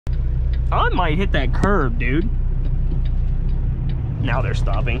I might hit that curb, dude. Now they're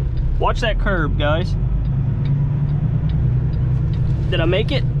stopping. Watch that curb, guys. Did I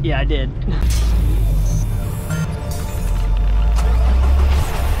make it? Yeah, I did.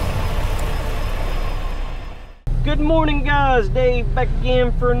 Good morning, guys. Dave back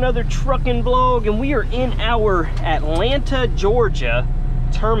again for another trucking vlog, and we are in our Atlanta, Georgia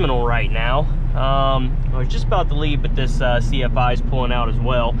terminal right now. I was just about to leave, but this CFI is pulling out as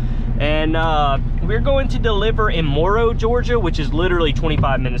well. And we're going to deliver in Morrow, Georgia, which is literally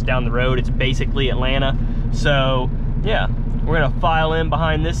 25 minutes down the road. It's basically Atlanta. So, yeah, we're going to file in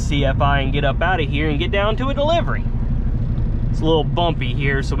behind this CFI and get up out of here and get down to a delivery. It's a little bumpy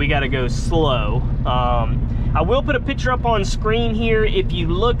here, so we got to go slow. I will put a picture up on screen here. If you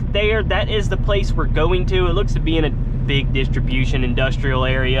look there, that is the place we're going to. It looks to be in a big distribution industrial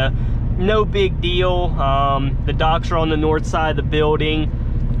area. No big deal. The docks are on the north side of the building.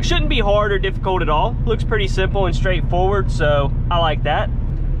 Shouldn't be hard or difficult at all. Looks pretty simple and straightforward, so I like that.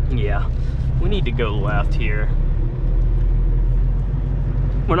 Yeah, we need to go left here.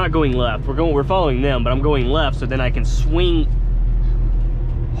 We're not going left. We're following them, but I'm going left so then I can swing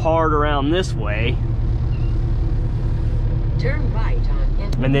hard around this way. Turn right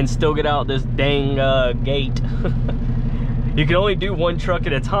on and then still get out this dang gate. You can only do one truck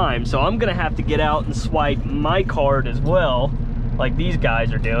at a time, so I'm gonna have to get out and swipe my card as well, like these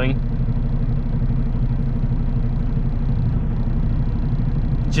guys are doing.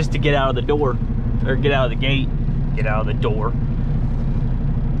 Just to get out of the door, or get out of the gate, get out of the door.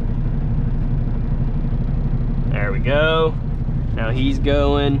 There we go. Now he's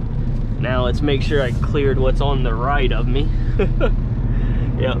going. Now let's make sure I cleared what's on the right of me.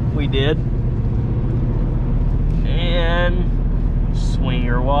 Yep, we did. And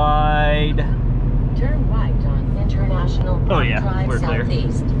swinger wide. Turn right on International Drive we're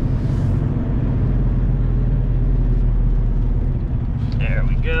Southeast. There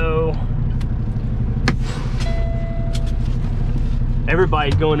we go.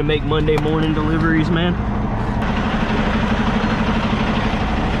 Everybody's going to make Monday morning deliveries, man.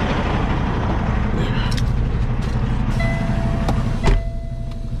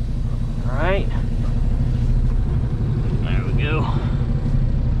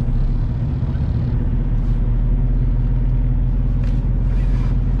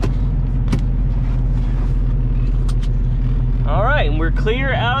 We're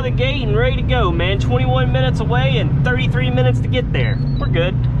clear out of the gate and ready to go, man. 21 minutes away and 33 minutes to get there. We're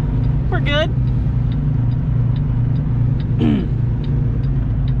good. We're good.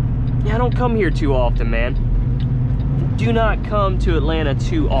 Yeah, I don't come here too often, man. Do not come to Atlanta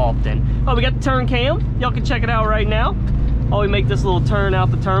too often. Oh, we got the turn cam. Y'all can check it out right now while we make this little turn out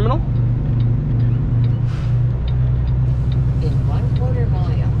the terminal. In 1/4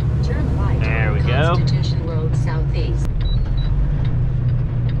 mile, turn right there we go. Constitution Road Southeast.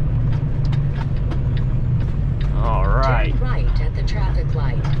 All right. Turn right at the traffic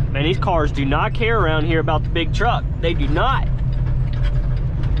light. Man, these cars do not care around here about the big truck. They do not.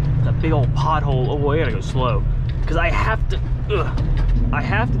 That big old pothole. Oh, I gotta go slow. Because I have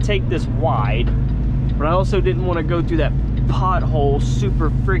to take this wide, but I also didn't want to go through that pothole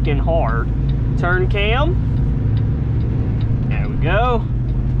super freaking hard. Turn cam. There we go.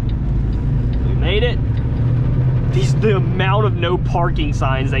 We made it. The amount of no parking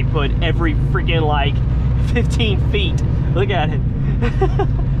signs they put every freaking like 15 feet. Look at it.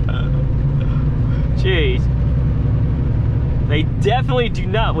 Jeez. They definitely do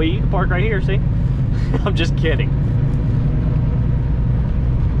not. Well, you can park right here, see? I'm just kidding.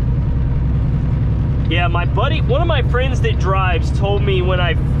 Yeah, my buddy, one of my friends that drives told me when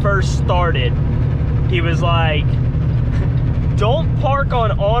I first started, he was like, don't park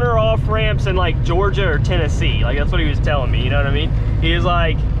on or off ramps in like Georgia or Tennessee. Like, that's what he was telling me, you know what I mean? He was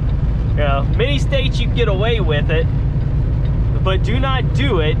like, you know, many states you can get away with it, but do not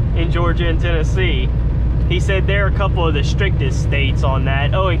do it in Georgia and Tennessee. He said they're a couple of the strictest states on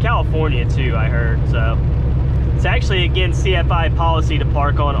that. Oh, in California too, I heard. So it's actually against CFI policy to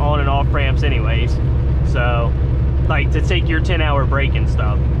park on and off ramps anyways. So, like, to take your 10-hour break and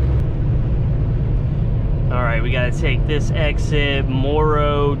stuff. All right, we gotta take this exit,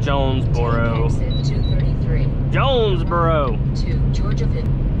 Morrow, Jonesboro. Exit 233. Jonesboro. To Georgia.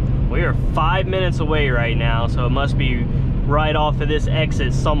 We are 5 minutes away right now, so it must be right off of this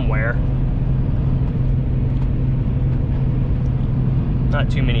exit somewhere. Not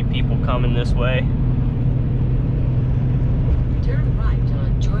too many people coming this way. Turn right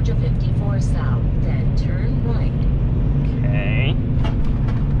on Georgia 54 South, then turn right. Okay.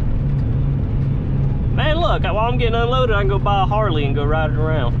 Man, look, while I'm getting unloaded, I can go buy a Harley and go ride it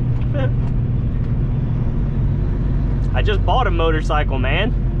around. I just bought a motorcycle,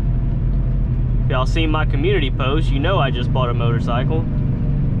 man. If y'all seen my community post, you know I just bought a motorcycle.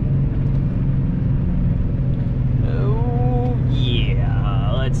 Oh,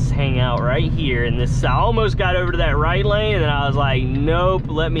 yeah. Let's hang out right here in this. I almost got over to that right lane, and then I was like, nope,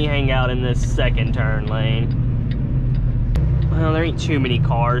 let me hang out in this second turn lane. Well, there ain't too many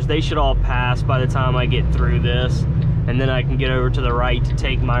cars. They should all pass by the time I get through this. And then I can get over to the right to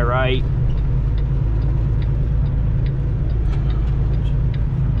take my right.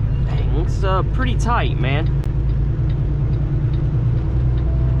 Dang, it's pretty tight, man.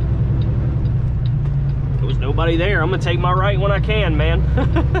 There was nobody there. I'm gonna take my right when I can, man.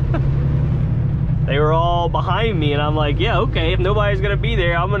 They were all behind me, and I'm like, yeah, okay, if nobody's gonna be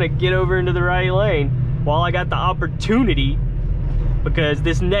there, I'm gonna get over into the right lane while I got the opportunity, because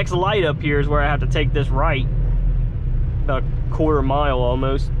this next light up here is where I have to take this right. About a quarter mile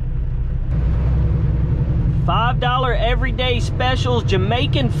almost. $5 everyday specials,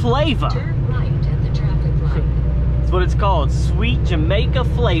 Jamaican flavor. Turn right at the traffic light. That's what it's called, sweet Jamaica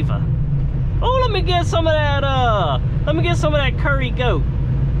flavor. Oh, let me get some of that, let me get some of that curry goat.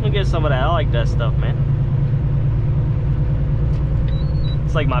 Let me get some of that. I like that stuff, man.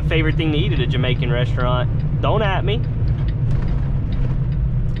 It's like my favorite thing to eat at a Jamaican restaurant. Don't at me.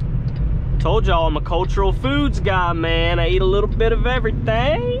 Told y'all I'm a cultural foods guy, man. I eat a little bit of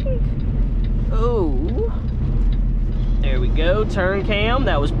everything. Oh, there we go. Turn cam.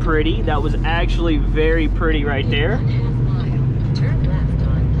 That was pretty. That was actually very pretty right there. In 1/2 mile, turn left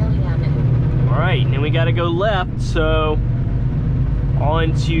on Kelly Avenue. All right, and then we got to go left. So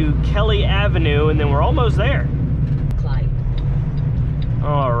onto Kelly Avenue, and then we're almost there. Clyde.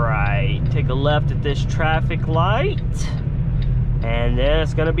 All right, take a left at this traffic light. And then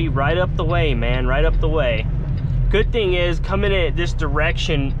it's gonna be right up the way, man, right up the way. Good thing is, coming in this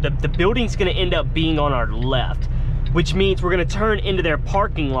direction, the building's gonna end up being on our left, which means we're gonna turn into their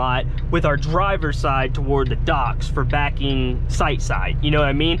parking lot with our driver's side toward the docks for backing sight side, you know what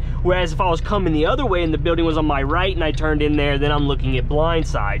I mean? Whereas if I was coming the other way and the building was on my right and I turned in there, then I'm looking at blind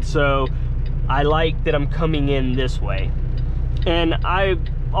side. So I like that I'm coming in this way. And I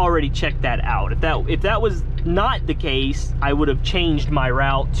already checked that out. If that was not the case, I would have changed my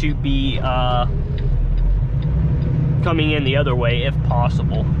route to be coming in the other way if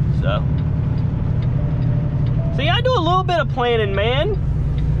possible. So yeah, I do a little bit of planning, man.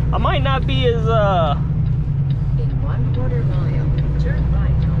 I might not be as In 1/4 mile, turn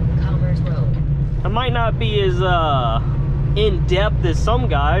right on Commerce Road. I might not be as in depth as some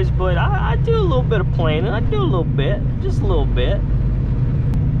guys, but I do a little bit of planning. I do a little bit, just a little bit.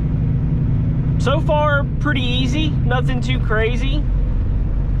 So far, pretty easy, nothing too crazy.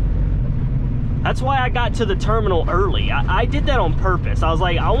 That's why I got to the terminal early. I did that on purpose. I was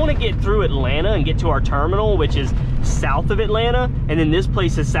like, I want to get through Atlanta and get to our terminal, which is south of Atlanta, and then this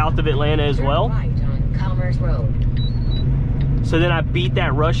place is south of Atlanta as well. Turn right on Commerce Road. So then I beat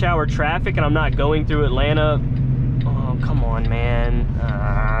that rush hour traffic, and I'm not going through Atlanta. Oh, come on, man.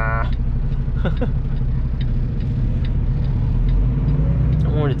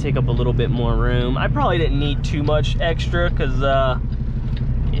 I wanted to take up a little bit more room. I probably didn't need too much extra, because,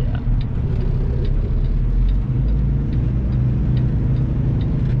 yeah.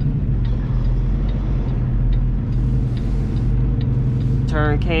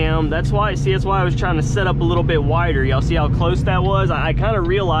 Turn cam. That's why I was trying to set up a little bit wider. Y'all see how close that was? I kind of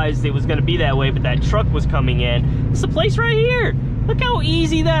realized it was going to be that way, but that truck was coming in. It's the place right here. Look how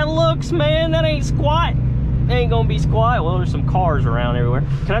easy that looks, man. That ain't squat. It ain't gonna be squat. Well, there's some cars around everywhere.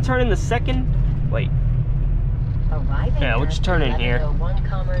 Can I turn in the second? Wait. Yeah, we'll just turn in here. 1101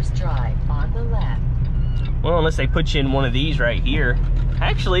 Commerce Drive on the left. Well, unless they put you in one of these right here.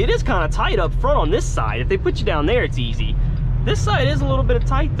 Actually, it is kind of tight up front on this side. If they put you down there, it's easy. This side is a little bit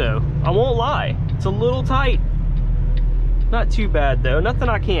tight though. I won't lie. It's a little tight. Not too bad though. Nothing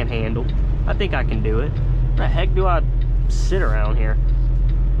I can't handle. I think I can do it. How the heck do I sit around here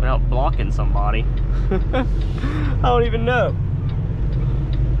without blocking somebody? I don't even know.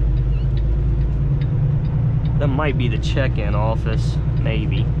 That might be the check-in office,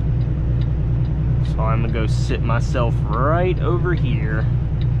 maybe. So I'm gonna go sit myself right over here.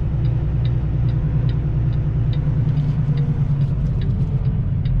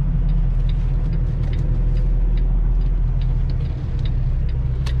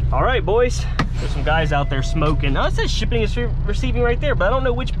 All right, boys. There's some guys out there smoking. Oh, it says shipping is receiving right there, but I don't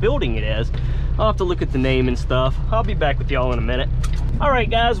know which building it is. I'll have to look at the name and stuff. I'll be back with y'all in a minute. All right,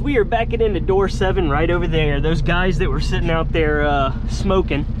 guys, we are backing into door 7 right over there. Those guys that were sitting out there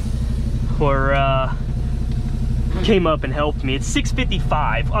smoking were, came up and helped me. It's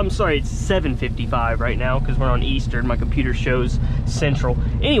 6:55. I'm sorry, it's 7:55 right now because we're on Eastern. My computer shows Central.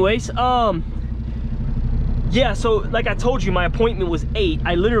 Anyways, yeah, so like I told you, my appointment was 8.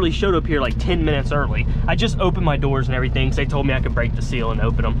 I literally showed up here like 10 minutes early. I just opened my doors and everything because they told me I could break the seal and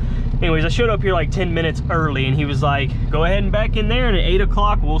open them. Anyways, I showed up here like 10 minutes early and he was like, go ahead and back in there and at 8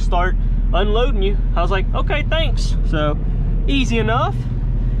 o'clock we'll start unloading you. I was like, okay, thanks. So, easy enough.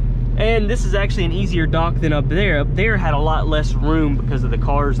 And this is actually an easier dock than up there. Up there had a lot less room because of the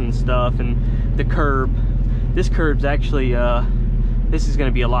cars and stuff and the curb. This curb's actually, this is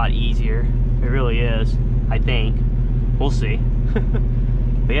gonna be a lot easier. It really is. I think. We'll see.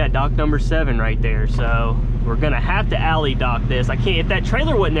 But yeah, dock number 7 right there. So we're gonna have to alley dock this. I can't, if that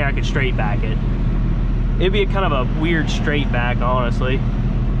trailer wasn't there, I could straight back it. It'd be a kind of a weird straight back, honestly.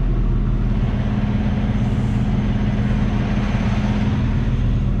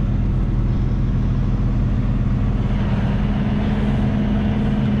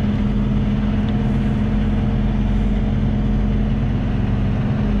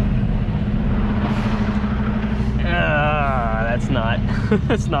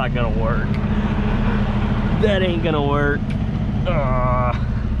 That's not gonna work. That ain't gonna work.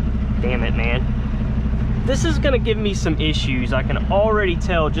 Damn it, man. This is gonna give me some issues. I can already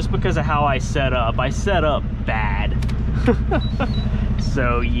tell just because of how I set up. I set up bad.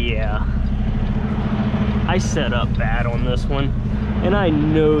 So yeah, I set up bad on this one, and I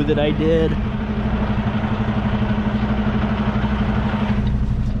know that I did.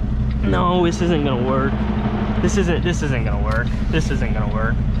 No, this isn't gonna work. This isn't gonna work. This isn't gonna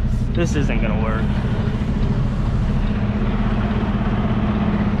work. This isn't gonna work.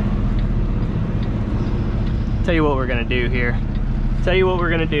 Tell you what we're gonna do here. Tell you what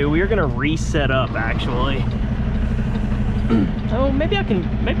we're gonna do. We are gonna reset up actually. Oh, maybe I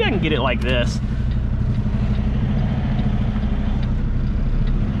can get it like this.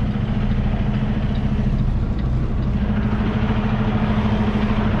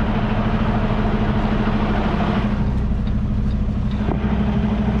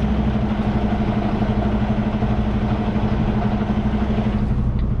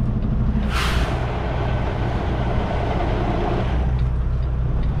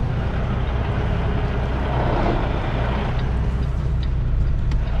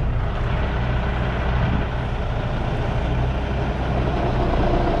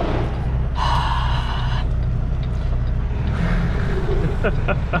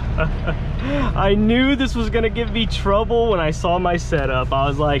 I knew this was gonna give me trouble when I saw my setup. I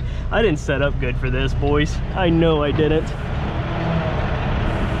was like, I didn't set up good for this, boys. I know I didn't.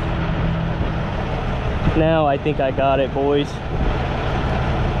 Now I think I got it, boys.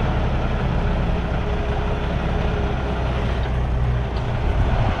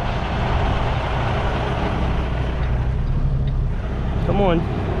 Come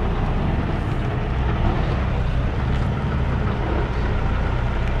on.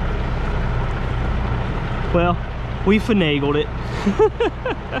 Well, we finagled it.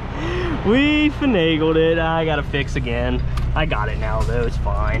 We finagled it. I gotta fix again. I got it now though, it's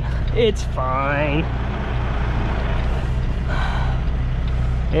fine. It's fine.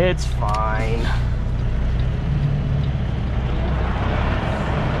 It's fine.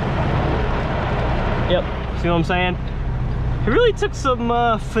 Yep, see what I'm saying? It really took some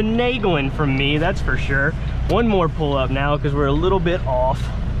finagling from me, that's for sure. One more pull up now because we're a little bit off.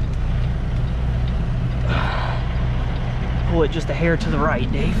 Pull it just a hair to the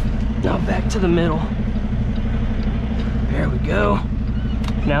right, Dave. Now back to the middle. There we go.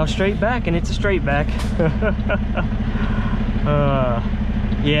 Now straight back, and it's a straight back.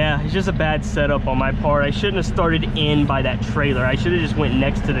 Yeah, it's just a bad setup on my part. I shouldn't have started in by that trailer. I should have just went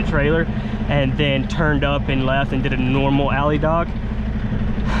next to the trailer and then turned up and left and did a normal alley dock.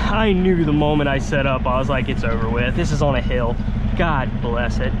 I knew the moment I set up, I was like, it's over with. This is on a hill. God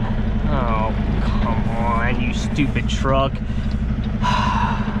bless it. Oh, come on, you stupid truck.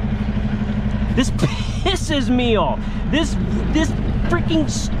 This pisses me off. This freaking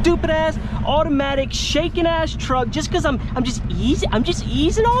stupid ass automatic shaking ass truck, just because I'm just easing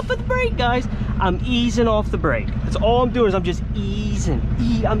off of the brake, guys. I'm easing off the brake. That's all I'm doing is I'm just easing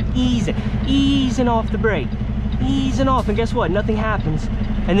off the brake. Easing off, and guess what? Nothing happens.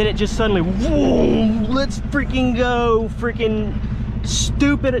 And then it just suddenly, whoa, let's freaking go, freaking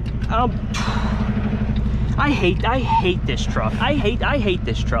stupid. I hate this truck. I hate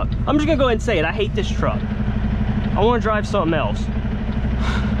this truck. I'm just gonna go ahead and say it. I hate this truck. I want to drive something else.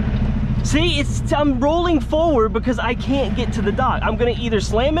 See, I'm rolling forward because I can't get to the dock. I'm gonna either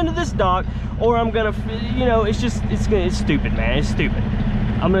slam into this dock or I'm gonna, you know, it's stupid, man. It's stupid.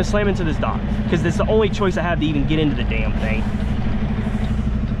 I'm gonna slam into this dock because it's the only choice I have to even get into the damn thing.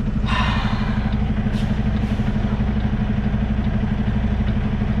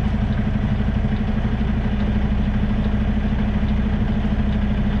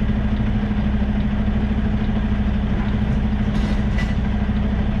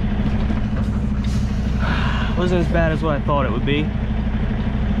 Wasn't as bad as what I thought it would be.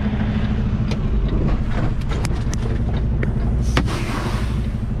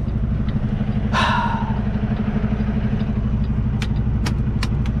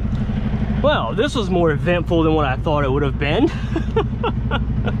 Well, this was more eventful than what I thought it would have been.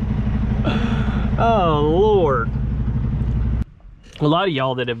 Oh Lord. A lot of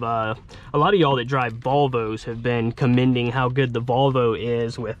y'all that drive Volvos have been commending how good the Volvo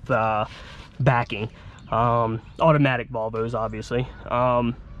is with backing. Automatic Volvos, obviously.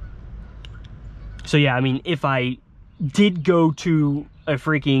 So yeah, I mean, if I did go to a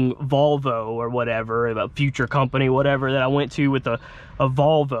freaking Volvo or whatever, a future company, whatever, that I went to with a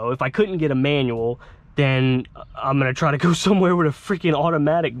Volvo, if I couldn't get a manual, then I'm gonna try to go somewhere with a freaking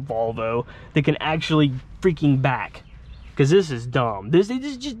automatic Volvo that can actually freaking back. Because this is dumb. This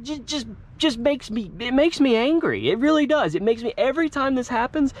just makes me angry. It really does. It makes me, every time this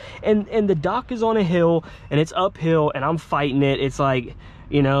happens and the dock is on a hill and it's uphill and I'm fighting it, it's like,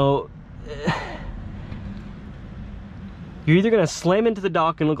 you know, you're either gonna slam into the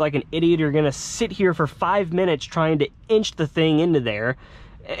dock and look like an idiot, or you're gonna sit here for 5 minutes trying to inch the thing into there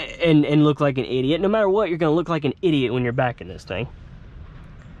and look like an idiot. No matter what, you're gonna look like an idiot when you're backing this thing.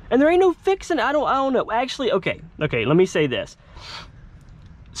 And there ain't no fixing it. I don't know. Actually, okay, let me say this.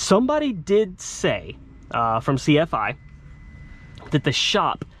 Somebody did say from CFI that the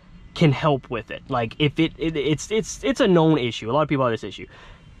shop can help with it. Like, if it's a known issue. A lot of people have this issue.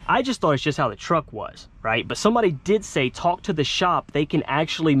 I just thought it's just how the truck was, right? But somebody did say talk to the shop. They can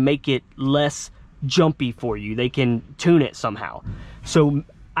actually make it less jumpy for you. They can tune it somehow. So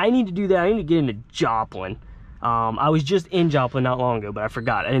I need to do that. I need to get into Joplin. I was just in Joplin not long ago, but I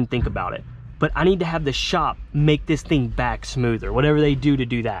forgot. I didn't think about it. But I need to have the shop make this thing back smoother, whatever they do to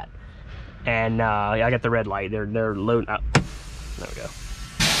do that. And I got the red light. They're loading up. There we go.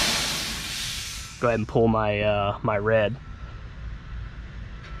 Go ahead and pull my my red.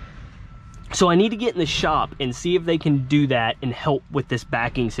 So I need to get in the shop and see if they can do that and help with this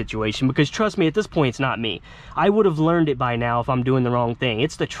backing situation, because trust me, at this point, it's not me. I would have learned it by now if I'm doing the wrong thing.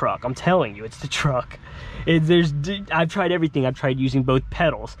 It's the truck. I'm telling you, it's the truck. I've tried everything. I've tried using both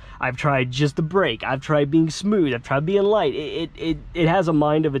pedals. I've tried just the brake. I've tried being smooth. I've tried being light. It has a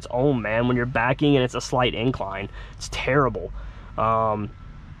mind of its own, man, when you're backing and it's a slight incline. It's terrible.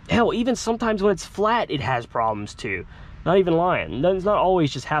 Hell, even sometimes when it's flat, it has problems too. Not even lying. It does not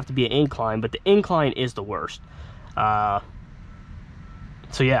always just have to be an incline, but the incline is the worst. So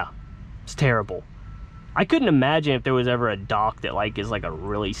yeah, it's terrible. I couldn't imagine if there was ever a dock that like is like a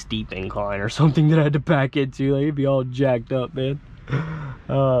really steep incline or something that I had to back into. Like, it'd be all jacked up, man.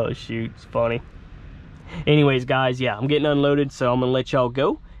 Oh shoot, it's funny. Anyways, guys, yeah, I'm getting unloaded, so I'm gonna let y'all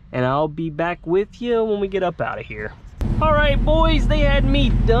go, and I'll be back with you when we get up out of here. All right, boys, they had me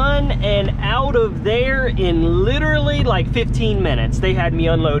done and out of there in literally like 15 minutes. They had me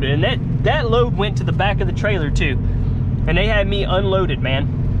unloaded, and that load went to the back of the trailer too. And they had me unloaded,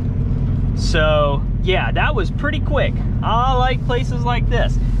 man. So yeah, that was pretty quick. I like places like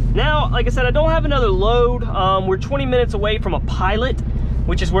this. Now, like I said, I don't have another load. We're 20 minutes away from a pilot,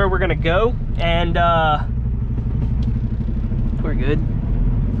 which is where we're gonna go. And we're good.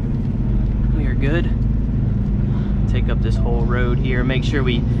 We are good. Take up this whole road here, make sure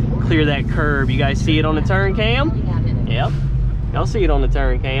we clear that curb. You guys see it on the turn cam? Yep, y'all see it on the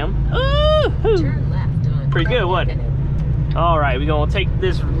turn cam. Pretty good, wasn't it? All right, we're gonna take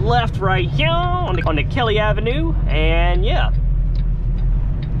this left right here on the Kelly Avenue, and yeah,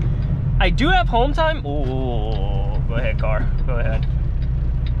 I do have home time. Oh, go ahead, car, go ahead.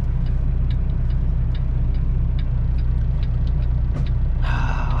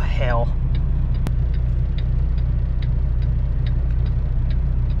 Oh, hell.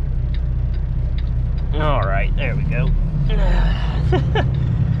 All right, there we go.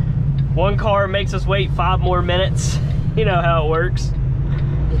 One car makes us wait 5 more minutes. You know how it works.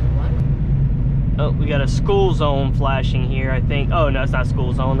 Oh, we got a school zone flashing here, I think. Oh, no, it's not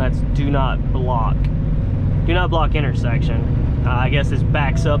school zone. That's do not block. Do not block intersection. I guess this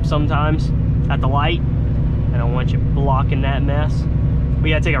backs up sometimes at the light. I don't want you blocking that mess. We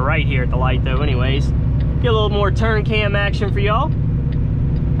gotta take a right here at the light, though, anyways. Get a little more turn cam action for y'all.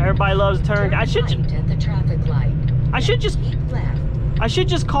 Everybody loves turn. I should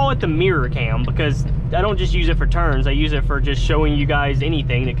just call it the mirror cam, because I don't just use it for turns. I use it for just showing you guys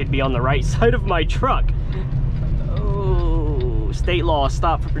anything that could be on the right side of my truck. Oh, state law,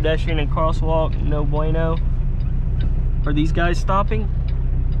 stop for pedestrian and crosswalk, no bueno. Are these guys stopping?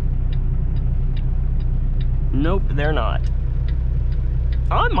 Nope, they're not.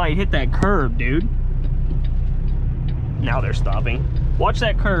 I might hit that curb, dude. Now they're stopping. Watch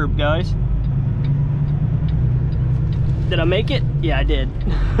that curb, guys. Did I make it? Yeah, I did.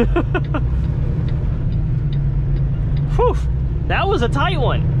 Whew, that was a tight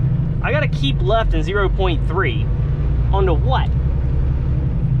one. I gotta keep left in 0.3. Onto what?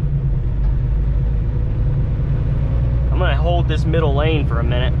 I'm gonna hold this middle lane for a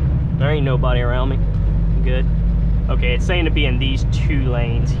minute. There ain't nobody around me. Good. Okay, it's saying to be in these 2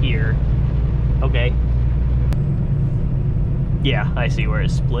 lanes here. Okay. Yeah, I see where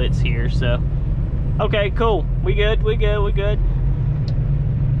it splits here, so. Okay, cool. We good, we good, we good.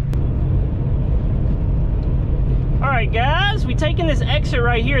 All right, guys, we taking this exit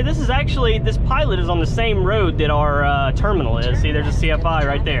right here. This is actually, this Pilot is on the same road that our terminal is. See, there's a CFI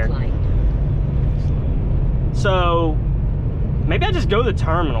right there. So, maybe I just go to the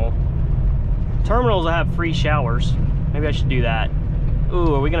terminal. Terminals will have free showers. Maybe I should do that.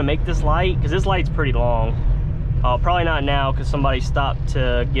 Ooh, are we gonna make this light? Because this light's pretty long. Probably not now, because somebody stopped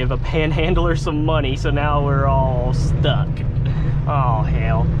to give a panhandler some money, so now we're all stuck. Oh,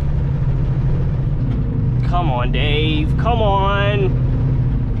 hell. Come on, Dave. Come on.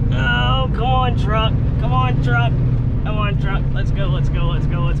 Oh, come on, truck. Come on, truck. Come on, truck. Let's go, let's go, let's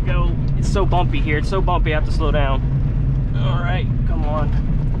go, let's go. It's so bumpy here. It's so bumpy, I have to slow down. All right, come on.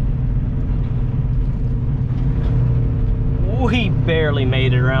 We barely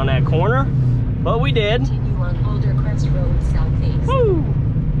made it around that corner, but we did. Continue on Boulder Crest Road southeast. Woo!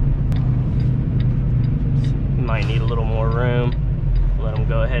 Might need a little more room. Let them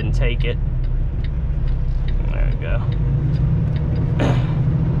go ahead and take it. There we go.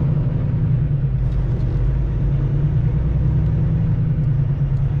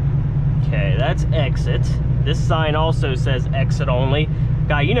 Okay, that's exit. This sign also says exit only.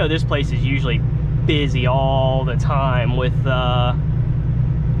 Guy, you know this place is usually busy all the time with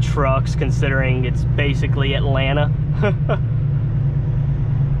trucks, considering it's basically Atlanta.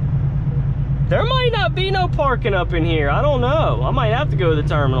 There might not be no parking up in here. I don't know. I might have to go to the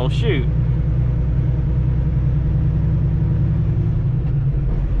terminal. Shoot.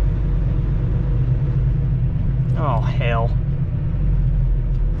 Oh, hell.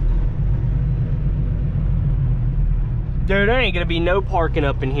 Dude, there ain't gonna be no parking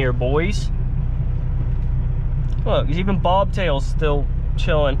up in here, boys. Look, even Bobtail's still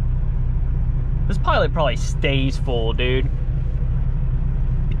chilling. This Pilot probably stays full, dude.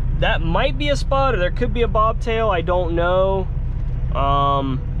 That might be a spot, or there could be a Bobtail. I don't know.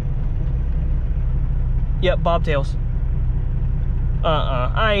 Yep, Bobtails.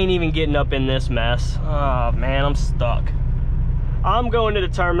 I ain't even getting up in this mess. Oh, man, I'm stuck. I'm going to the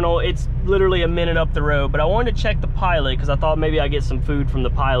terminal. It's literally a minute up the road, but I wanted to check the Pilot because I thought maybe I'd get some food from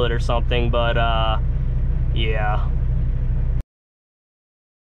the Pilot or something, but, yeah.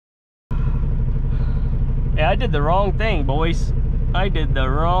 Yeah, I did the wrong thing, boys. I did the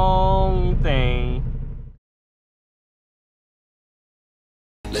wrong thing.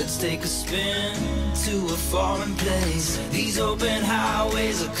 Let's take a spin to a foreign place. These open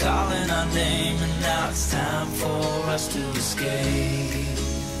highways are calling our name, and now it's time for us to escape.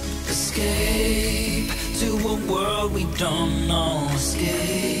 Escape to a world we don't know.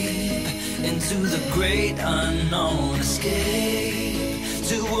 Escape into the great unknown. Escape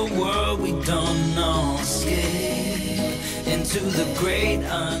to a world we don't know. Escape into the great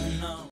unknown.